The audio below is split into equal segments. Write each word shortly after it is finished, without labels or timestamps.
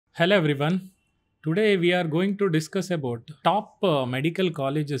Hello everyone. Today we are going to discuss about top medical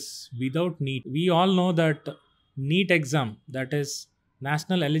colleges without NEET. We all know that NEET exam, that is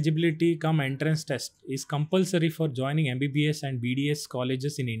National Eligibility Come Entrance Test, is compulsory for joining MBBS and BDS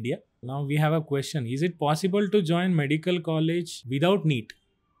colleges in India. Now we have a question: is it possible to join medical college without NEET?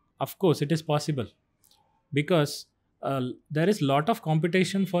 Of course, it is possible because there is lot of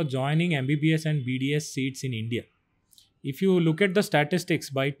competition for joining MBBS and BDS seats in India. If you look at the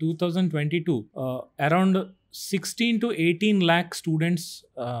statistics, by 2022, around 16 to 18 lakh students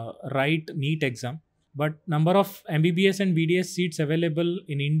write NEET exam, but number of MBBS and BDS seats available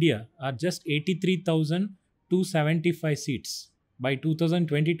in India are just 83,275 seats. By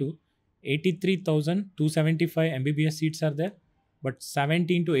 2022, 83,275 MBBS seats are there, but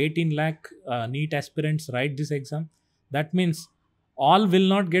 17 to 18 lakh NEET aspirants write this exam. That means all will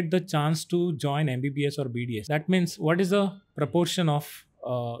not get the chance to join MBBS or BDS. That means what is the proportion of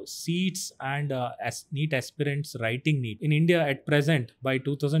seats and as NEET aspirants writing NEET in India at present? By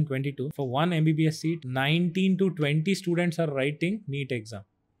 2022, for one MBBS seat, 19 to 20 students are writing NEET exam.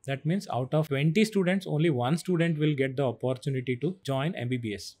 That means out of 20 students, only one student will get the opportunity to join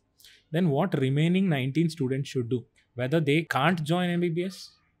MBBS. Then what remaining 19 students should do? Whether they can't join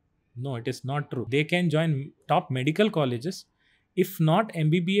MBBS? No, it is not true. They can join top medical colleges. If not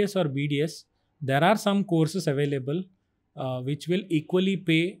MBBS or BDS, there are some courses available which will equally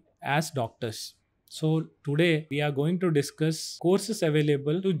pay as doctors. So today we are going to discuss courses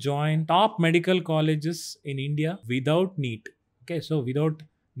available to join top medical colleges in India without NEET. Okay, so without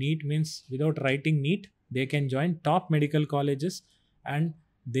NEET means without writing NEET, they can join top medical colleges and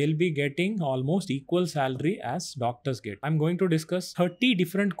they'll be getting almost equal salary as doctors get. I'm going to discuss 30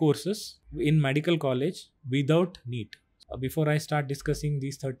 different courses in medical college without NEET. Before I start discussing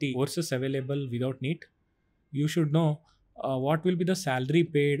these 30 courses available without NEET, you should know what will be the salary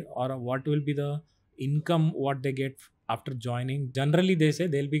paid or what will be the income what they get after joining. Generally, they say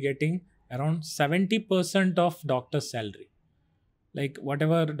they'll be getting around 70% of doctor's salary. Like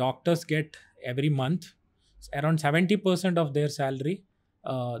whatever doctors get every month, around 70% of their salary,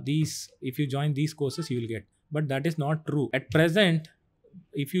 if you join these courses, you will get. But that is not true. At present,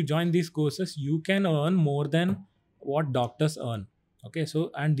 if you join these courses, you can earn more than what doctors earn. Okay,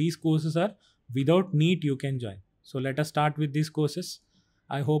 so and these courses are without NEET you can join. So let us start with these courses.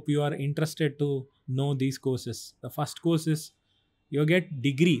 I hope you are interested to know these courses. The first course is you get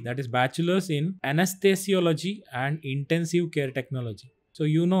degree, that is bachelor's in anesthesiology and intensive care technology. So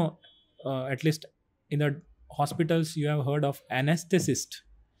you know, at least in the hospitals you have heard of anesthetist.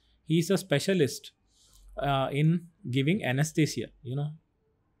 He is a specialist in giving anesthesia. You know,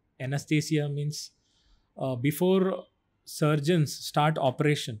 anesthesia means before surgeons start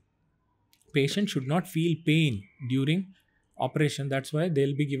operation, patient should not feel pain during operation. That's why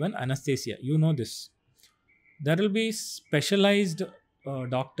they'll be given anesthesia. You know this. There will be specialized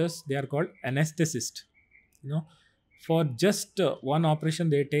doctors. They are called anesthetist. You know, for just one operation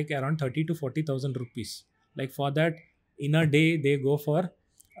they take around 30 to 40,000 rupees. Like for that, in a day they go for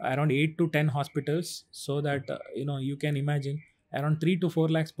around 8 to 10 hospitals. So that you can imagine around 3 to 4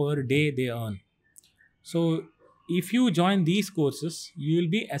 lakhs per day they earn. So if you join these courses, you will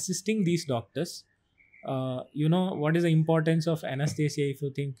be assisting these doctors. You know what is the importance of anesthesia? If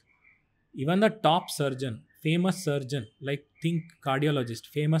you think, even the top surgeon, famous surgeon, like think cardiologist,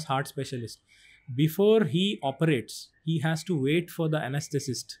 famous heart specialist, before he operates, he has to wait for the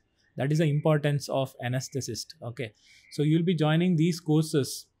anesthetist. That is the importance of anesthetist. Okay, so you will be joining these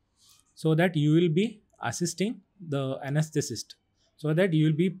courses so that you will be assisting the anesthetist, so that you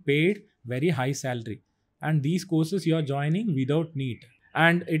will be paid very high salary. And these courses you are joining without NEET.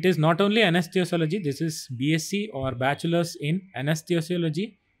 And it is not only anesthesiology, this is BSc or bachelor's in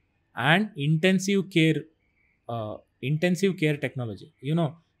anesthesiology and intensive care technology. You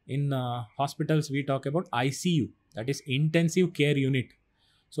know, in hospitals we talk about ICU, that is intensive care unit.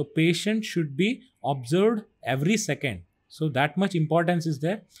 So patient should be observed every second. So that much importance is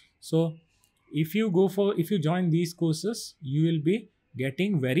there. So if you join these courses, you will be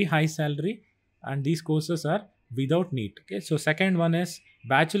getting very high salary, and these courses are without NEET. Okay, so second one is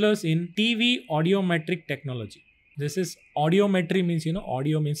bachelor's in TV audiometric technology. This is audiometry means,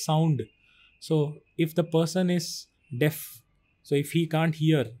 audio means sound. So if the person is deaf, so if he can't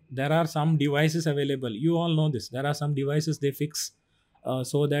hear, there are some devices available. You all know this. There are some devices they fix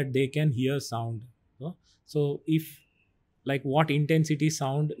so that they can hear sound. So if like what intensity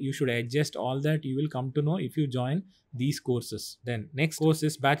sound you should adjust, all that you will come to know if you join these courses. Then next course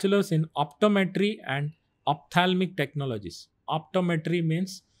is bachelor's in optometry and ophthalmic technologies. Optometry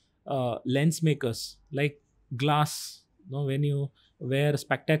means lens makers, like glass. When you wear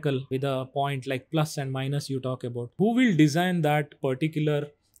spectacle with a point like plus and minus you talk about. Who will design that particular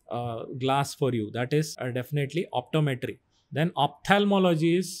glass for you? That is definitely optometry. Then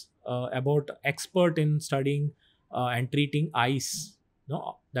ophthalmology is about expert in studying and treating eyes.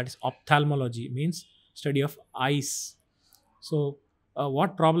 No, that is ophthalmology, means study of eyes. So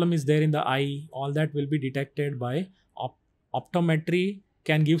what problem is there in the eye, all that will be detected by optometry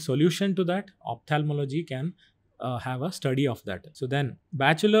can give solution to that. Ophthalmology can have a study of that. So then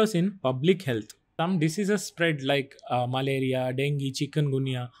bachelor's in public health. Some diseases spread like malaria, dengue,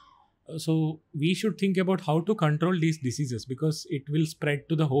 chikungunya. So we should think about how to control these diseases because it will spread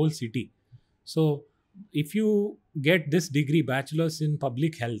to the whole city. So if you get this degree, bachelor's in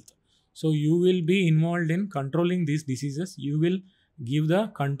public health, so you will be involved in controlling these diseases. You will give the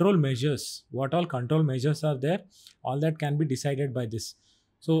control measures. What all control measures are there, all that can be decided by this.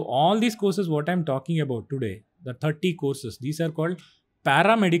 So all these courses what I'm talking about today, the 30 courses, these are called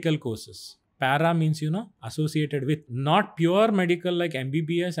paramedical courses. Para means, associated with, not pure medical like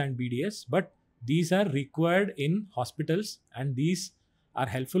MBBS and BDS, but these are required in hospitals and these are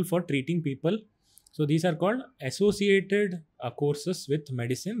helpful for treating people. So these are called associated courses with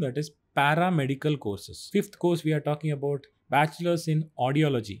medicine, that is paramedical courses. Fifth course we are talking about bachelor's in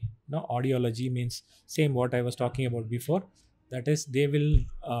audiology. Now audiology means same what I was talking about before. That is they will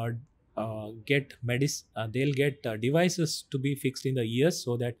get they'll get devices to be fixed in the ears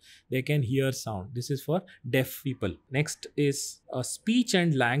so that they can hear sound. This is for deaf people. Next is speech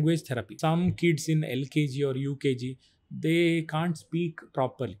and language therapy. Some kids in LKG or UKG, they can't speak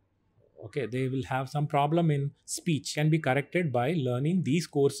properly. Okay, they will have some problem in speech, can be corrected by learning these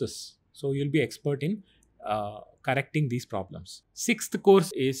courses. So you'll be expert in correcting these problems. Sixth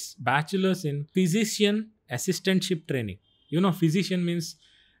course is bachelor's in physician assistantship training. Physician means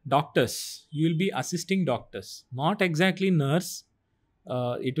doctors. You will be assisting doctors, not exactly nurse.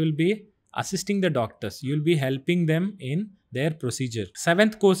 It will be assisting the doctors. You will be helping them in their procedure.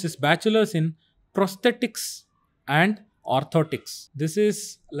 Seventh course is bachelor's in prosthetics and orthotics. This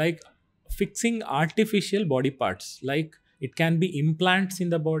is like fixing artificial body parts, like it can be implants in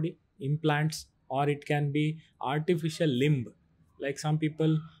the body, implants, or it can be artificial limb, like some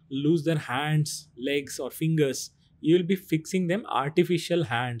people lose their hands, legs or fingers. You will be fixing them artificial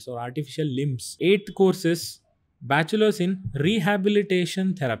hands or artificial limbs. Eighth course is bachelor's in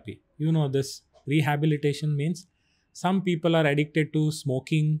rehabilitation therapy. This rehabilitation means some people are addicted to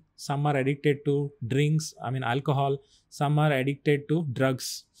smoking, some are addicted to drinks, alcohol, some are addicted to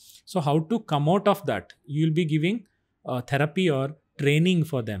drugs. So how to come out of that? You will be giving therapy or training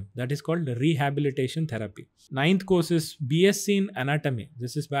for them. That is called rehabilitation therapy. Ninth course is BSc in anatomy.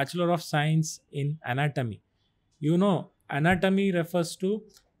 This is Bachelor of Science in Anatomy. Anatomy refers to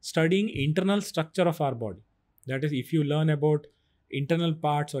studying internal structure of our body. That is, if you learn about internal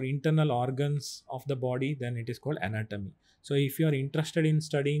parts or internal organs of the body, then it is called anatomy. So if you are interested in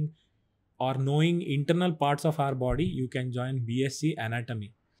studying or knowing internal parts of our body, you can join BSc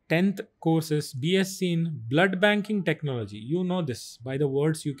Anatomy. 10th course is BSc in blood banking technology. You know this. By the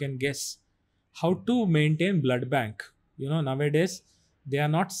words you can guess how to maintain blood bank. Nowadays they are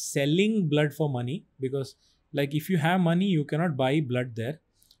not selling blood for money, because like if you have money you cannot buy blood there.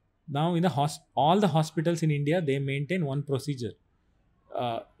 Now in the all the hospitals in India, they maintain one procedure.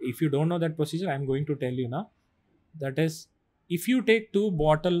 If you don't know that procedure, I am going to tell you now. That is, if you take 2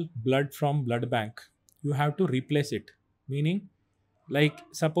 bottle blood from blood bank, you have to replace it. Meaning, like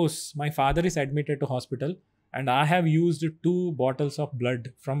suppose my father is admitted to hospital and I have used 2 bottles of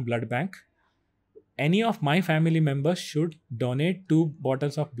blood from blood bank. Any of my family members should donate 2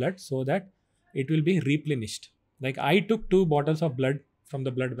 bottles of blood so that it will be replenished. Like I took 2 bottles of blood from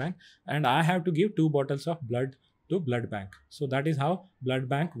the blood bank and I have to give 2 bottles of blood to blood bank. So that is how blood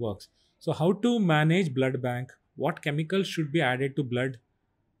bank works. So how to manage blood bank? What chemicals should be added to blood?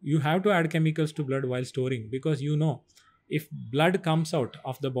 You have to add chemicals to blood while storing, because if blood comes out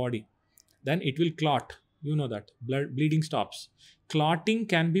of the body, then it will clot. That blood bleeding stops. Clotting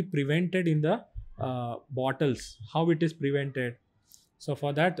can be prevented in the bottles. How it is prevented? So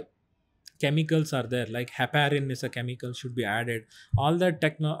for that, chemicals are there, like heparin is a chemical, should be added. All the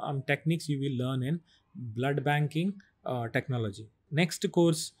techniques you will learn in blood banking technology. Next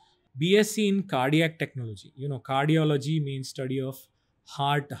course, BSc in cardiac technology. Cardiology means study of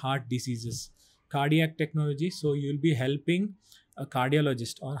heart diseases. Cardiac technology, so you will be helping a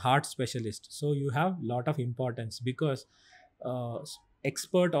cardiologist or heart specialist. So you have lot of importance, because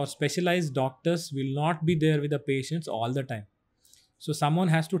expert or specialized doctors will not be there with the patients all the time. So someone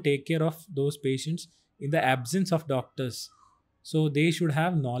has to take care of those patients in the absence of doctors. So they should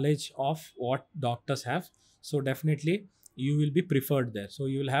have knowledge of what doctors have. So definitely you will be preferred there. So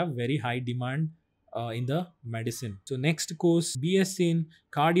you will have very high demand in the medicine. So next course, BSc in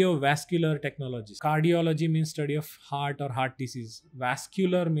cardiovascular technologies. Cardiology means study of heart or heart disease.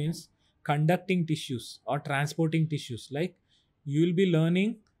 Vascular means conducting tissues or transporting tissues. Like you will be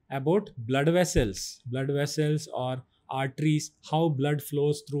learning about blood vessels or arteries, how blood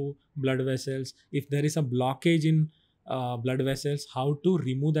flows through blood vessels. If there is a blockage in blood vessels, how to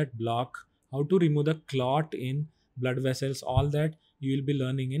remove that block, how to remove the clot in blood vessels, all that you will be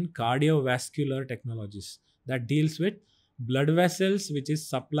learning in cardiovascular technologies, that deals with blood vessels which is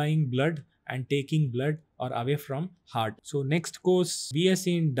supplying blood and taking blood or away from heart. So next course,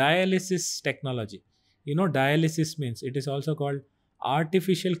 BSc in dialysis technology. You know, dialysis means, it is also called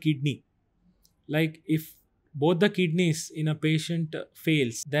artificial kidney. Like if both the kidneys in a patient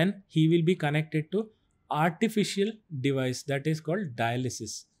fails, then he will be connected to artificial device, that is called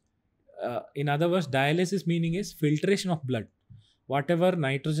dialysis. In other words, dialysis meaning is filtration of blood. Whatever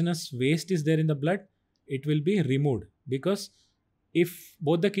nitrogenous waste is there in the blood, it will be removed, because if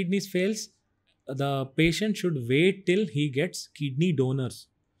both the kidneys fails, the patient should wait till he gets kidney donors.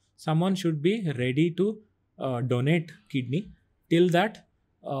 Someone should be ready to donate kidney. Till that,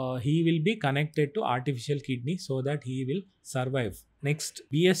 he will be connected to artificial kidney so that he will survive. Next,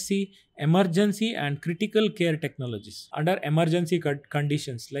 BSc emergency and critical care technologies. Under emergency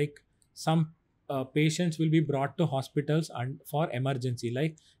conditions, like some patients will be brought to hospitals and for emergency,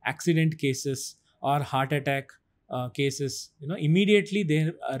 like accident cases or heart attack cases, immediately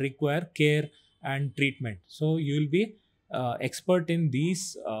they require care and treatment. So you will be expert in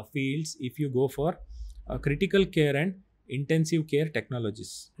these fields if you go for critical care and intensive care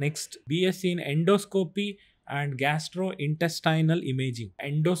technologies. Next, BSc in endoscopy and gastrointestinal imaging.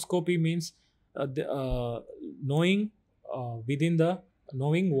 Endoscopy means knowing within the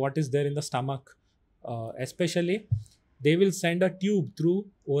knowing what is there in the stomach. Especially, they will send a tube through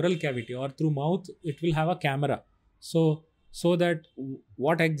oral cavity or through mouth. It will have a camera, so that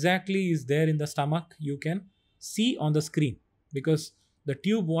what exactly is there in the stomach you can see on the screen, because the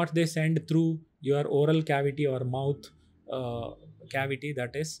tube what they send through your oral cavity or mouth cavity,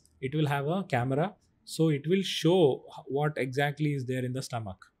 that is, it will have a camera, so it will show what exactly is there in the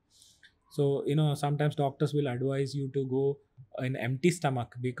stomach. So sometimes doctors will advise you to go in empty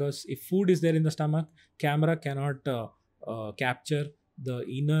stomach, because if food is there in the stomach, camera cannot capture the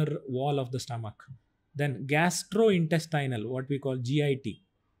inner wall of the stomach. Then gastrointestinal, what we call GIT,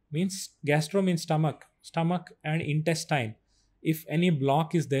 means gastro means stomach and intestine. If any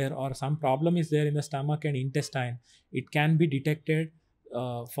block is there or some problem is there in the stomach and intestine, it can be detected.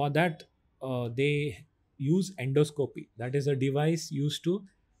 For that, they use endoscopy. That is a device used to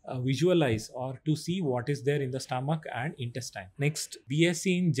visualize or to see what is there in the stomach and intestine. Next,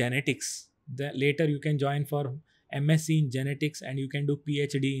 BSc in genetics. Later you can join for MSc in genetics and you can do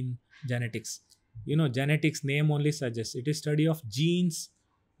PhD in genetics. Genetics name only suggests it is study of genes,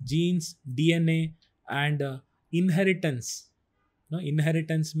 DNA, and inheritance.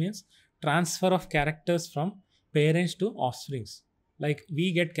 Inheritance means transfer of characters from parents to offsprings. Like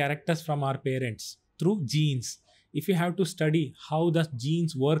we get characters from our parents through genes. If you have to study how the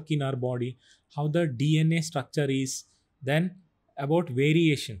genes work in our body, how the DNA structure is, then about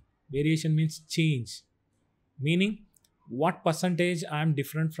variation. Variation means change, meaning what percentage I am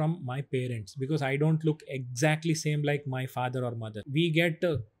different from my parents, because I don't look exactly same like my father or mother. We get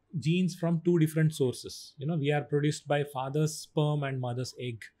genes from two different sources. We are produced by father's sperm and mother's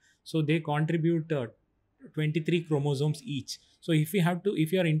egg, so they contribute 23 chromosomes each. So if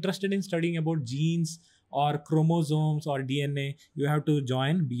you are interested in studying about genes or chromosomes or DNA, you have to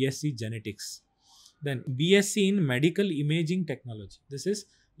join BSc genetics. Then BSc in medical imaging technology. This is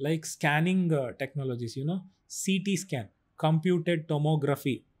like scanning technologies, CT scan, computed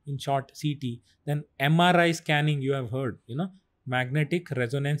tomography, in short CT. Then MRI scanning, you have heard, magnetic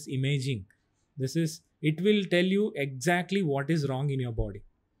resonance imaging. It will tell you exactly what is wrong in your body.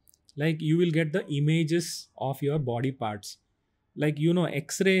 Like you will get the images of your body parts. Like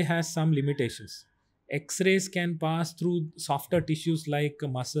X-ray has some limitations. X-rays can pass through softer tissues like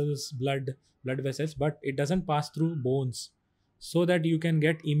muscles, blood vessels, but it doesn't pass through bones. So that you can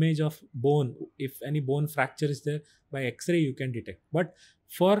get image of bone. If any bone fracture is there, by X-ray you can detect. But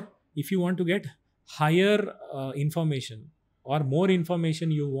if you want to get higher information or more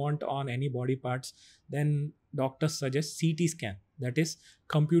information you want on any body parts, then doctors suggest CT scan, that is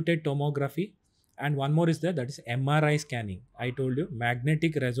computed tomography. And one more is there, that is MRI scanning. I told you,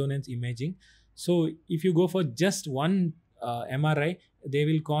 magnetic resonance imaging. So if you go for just one MRI,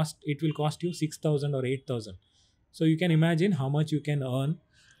 it will cost you 6,000 or 8,000. So you can imagine how much you can earn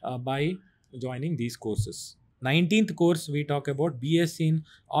by joining these courses. 19th course we talk about BSc in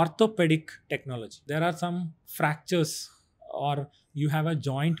orthopedic technology. There are some fractures or you have a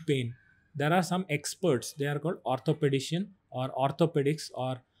joint pain. There are some experts, they are called orthopedician or orthopedics,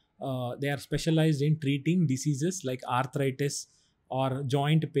 or they are specialized in treating diseases like arthritis or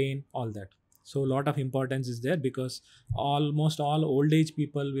joint pain, all that. So a lot of importance is there because almost all old age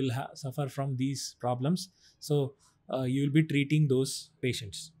people will suffer from these problems. So you will be treating those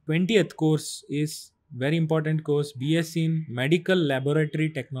patients. 20th course is very important course, BSc in medical laboratory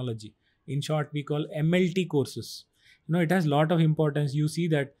technology. In short, we call MLT courses. It has lot of importance. You see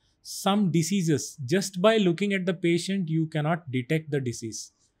that some diseases, just by looking at the patient you cannot detect the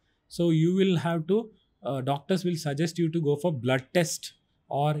disease. So you will have to doctors will suggest you to go for blood test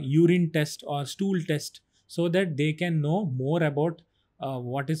or urine test or stool test, so that they can know more about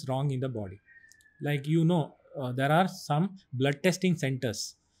what is wrong in the body. Like there are some blood testing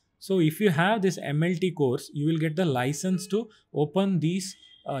centers. So if you have this MLT course, you will get the license to open these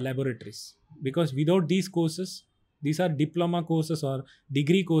laboratories, because without these courses, these are diploma courses or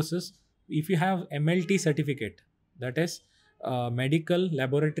degree courses. If you have MLT certificate, that is medical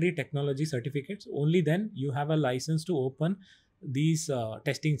laboratory technology certificates, only then you have a license to open these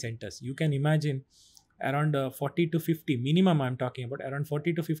testing centers. You can imagine around 40 to 50 minimum, I'm talking about around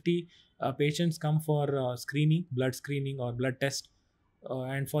 40 to 50 patients come for screening, blood screening or blood test,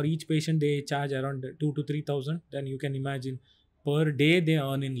 and for each patient they charge around 2 to 3,000. Then you can imagine per day they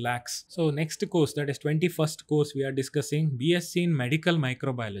earn in lakhs. So next course, that is 21st course we are discussing, BSc in medical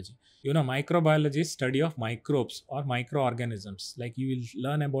microbiology. Microbiology is study of microbes or microorganisms. Like you will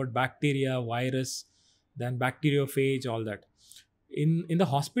learn about bacteria, virus, then bacteriophage, all that. In the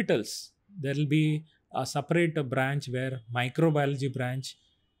hospitals there will be a separate branch where microbiology branch,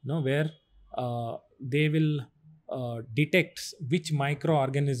 where they will detect which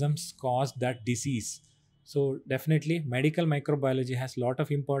microorganisms cause that disease. So definitely medical microbiology has lot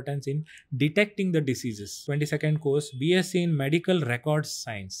of importance in detecting the diseases. 22nd course, BSc in medical records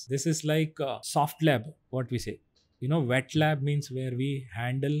science. This is like soft lab, what we say. Wet lab means where we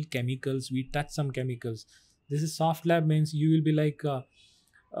handle chemicals, we touch some chemicals. This is soft lab, means you will be like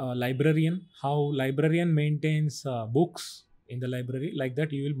librarian. How librarian maintains books in the library, like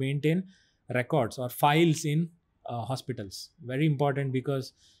that you will maintain records or files in hospitals. Very important,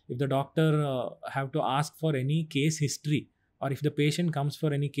 because if the doctor have to ask for any case history, or if the patient comes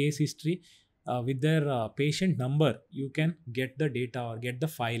for any case history with their patient number, you can get the data or get the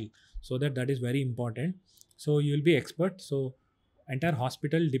file. So that is very important. So you will be expert. So entire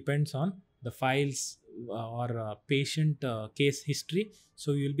hospital depends on the files or patient case history.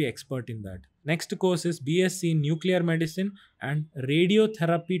 So you will be expert in that. Next course is BSc in nuclear medicine and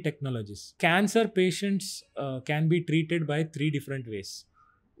radiotherapy technologies. Cancer patients can be treated by 3 different ways.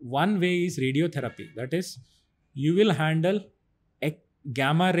 One way is radiotherapy, that is you will handle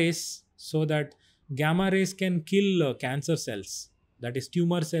gamma rays, so that gamma rays can kill cancer cells, that is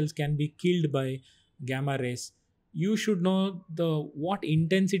tumor cells can be killed by gamma rays. You should know what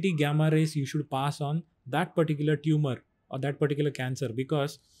intensity gamma rays you should pass on that particular tumor or that particular cancer,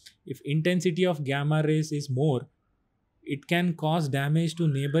 because if intensity of gamma rays is more, it can cause damage to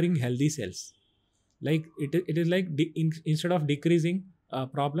neighboring healthy cells. Like it is like instead of decreasing a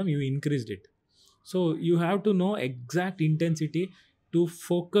problem, you increased it. So you have to know exact intensity to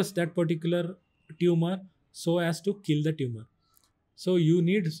focus that particular tumor so as to kill the tumor. So you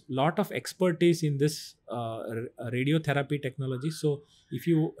need lot of expertise in this radiotherapy technology. So if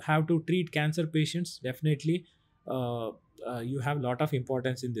you have to treat cancer patients, definitely you have lot of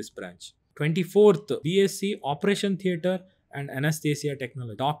importance in this branch. 24th, BSc operation theater and anesthesia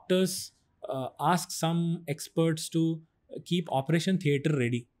technology. Doctors ask some experts to keep operation theater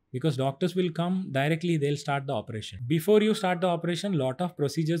ready, because doctors will come directly, they'll start the operation. Before you start the operation, lot of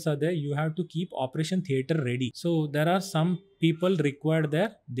procedures are there, you have to keep operation theater ready. So there are some people required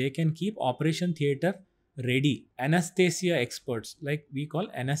there, they can keep operation theater ready. Anesthesia experts, like we call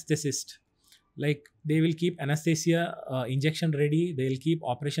anesthetist, like they will keep anesthesia injection ready, they will keep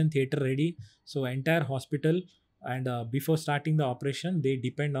operation theater ready. So entire hospital, and before starting the operation, they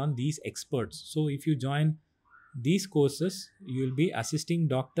depend on these experts. So if you join these courses, you will be assisting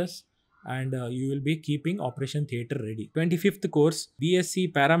doctors, and you will be keeping operation theater ready. 25th course,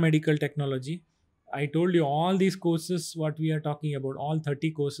 BSc paramedical technology. I told you all these courses what we are talking about, all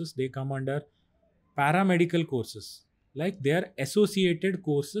 30 courses, they come under paramedical courses. Like they are associated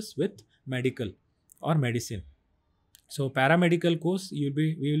courses with medical or medicine. So paramedical course,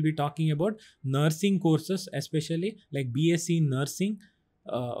 we will be talking about nursing courses, especially like BSc in nursing.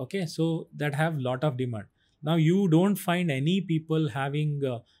 Okay, so that have lot of demand. Now you don't find any people having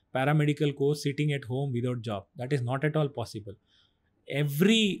paramedical course sitting at home without job. That is not at all possible.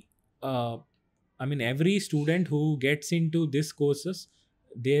 Every uh, every student who gets into these courses,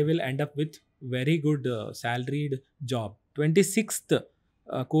 they will end up with very good salaried job. 26th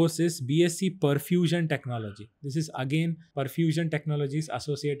course is BSc Perfusion Technology. This is again perfusion technologies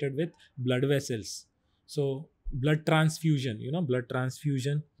associated with blood vessels. So blood transfusion, blood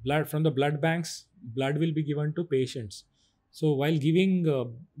transfusion, blood from the blood banks, blood will be given to patients. So while giving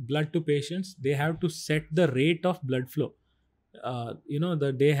blood to patients, they have to set the rate of blood flow.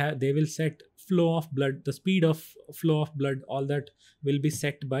 They will set flow of blood, the speed of flow of blood, all that will be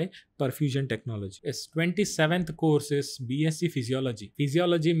set by perfusion technology. Yes, 27th course is BSc Physiology.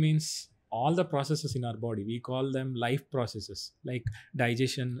 Physiology means all the processes in our body. We call them life processes like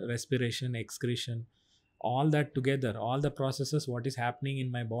digestion, respiration, excretion, all that together, all the processes what is happening in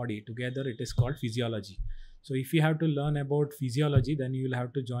my body together, it is called physiology. So if you have to learn about physiology, then you will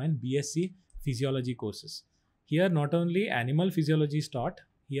have to join BSc Physiology courses. Here not only animal physiology is taught,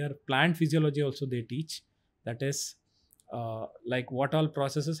 here plant physiology also they teach. That is like what all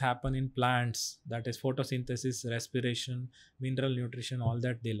processes happen in plants, that is photosynthesis, respiration, mineral nutrition, all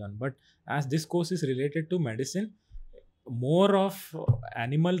that they learn. But as this course is related to medicine, more of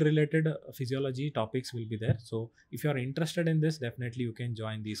animal related physiology topics will be there. So if you are interested in this, definitely you can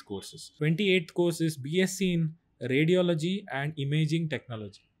join these courses. 28th course is BSc in Radiology and Imaging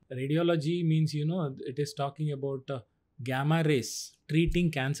Technology. Radiology means, it is talking about gamma rays, treating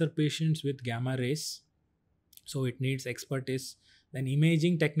cancer patients with gamma rays. So it needs expertise. Then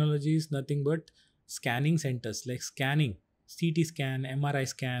imaging technology is nothing but scanning centers, like scanning, CT scan, MRI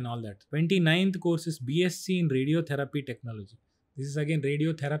scan, all that. 29th course is BSc in Radiotherapy Technology. This is again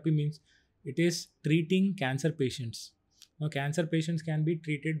radiotherapy means it is treating cancer patients. Now cancer patients can be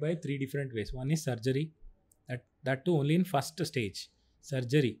treated by three different ways. One is surgery, that too only in first stage.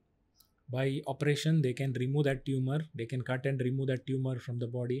 Surgery, by operation they can remove that tumor, they can cut and remove that tumor from the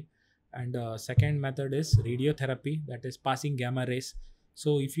body. And second method is radiotherapy, that is passing gamma rays.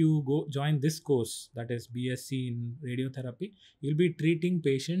 So if you go join this course, that is BSc in Radiotherapy, you'll be treating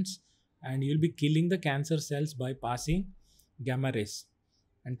patients and you'll be killing the cancer cells by passing gamma rays.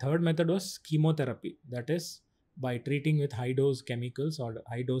 And third method was chemotherapy, that is by treating with high dose chemicals or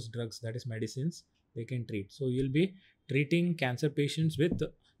high dose drugs, that is medicines they can treat. So you'll be treating cancer patients with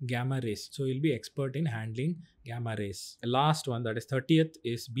gamma rays. So you'll be expert in handling gamma rays. The last one, that is 30th,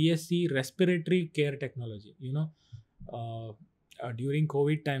 is BSc Respiratory Care Technology. During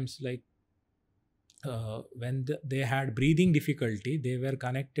COVID times, like when they had breathing difficulty, they were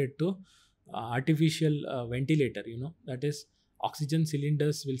connected to artificial ventilator. That is oxygen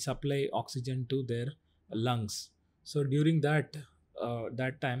cylinders will supply oxygen to their lungs. So during that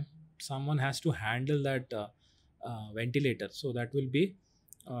time, someone has to handle that ventilator. So that will be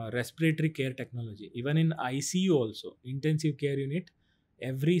respiratory care technology. Even in ICU also, intensive care unit,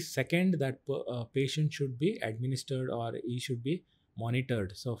 every second that patient should be administered or he should be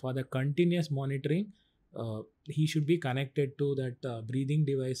monitored. So for the continuous monitoring, he should be connected to that breathing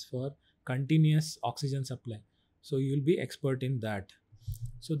device for continuous oxygen supply. So you will be expert in that.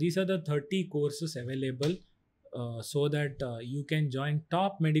 So these are the 30 courses available so that you can join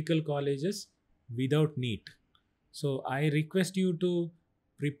top medical colleges without NEET. So I request you to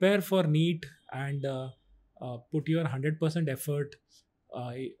prepare for NEET and put your 100% effort.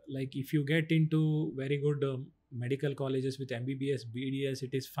 Like if you get into very good medical colleges with MBBS, BDS,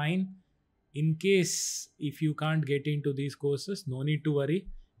 it is fine. In case if you can't get into these courses, no need to worry.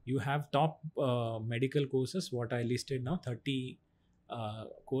 You have top medical courses, what I listed now, 30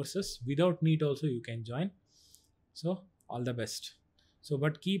 courses. Without NEET also you can join. So all the best. So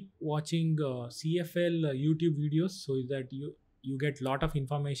but keep watching CFL YouTube videos so that you get lot of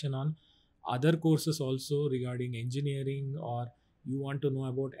information on other courses also regarding engineering, or you want to know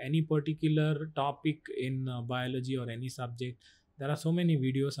about any particular topic in biology or any subject. There are so many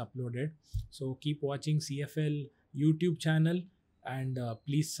videos uploaded. So keep watching CFL YouTube channel and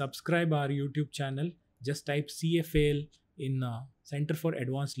please subscribe our YouTube channel. Just type CFAL in Center for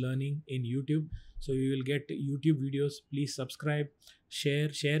Advanced Learning in YouTube. So you will get YouTube videos. Please subscribe, share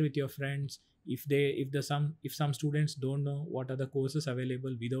with your friends. If some students don't know what are the courses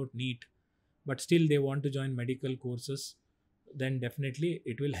available without NEET, but still they want to join medical courses, then definitely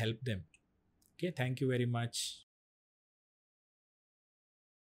it will help them. Okay, thank you very much.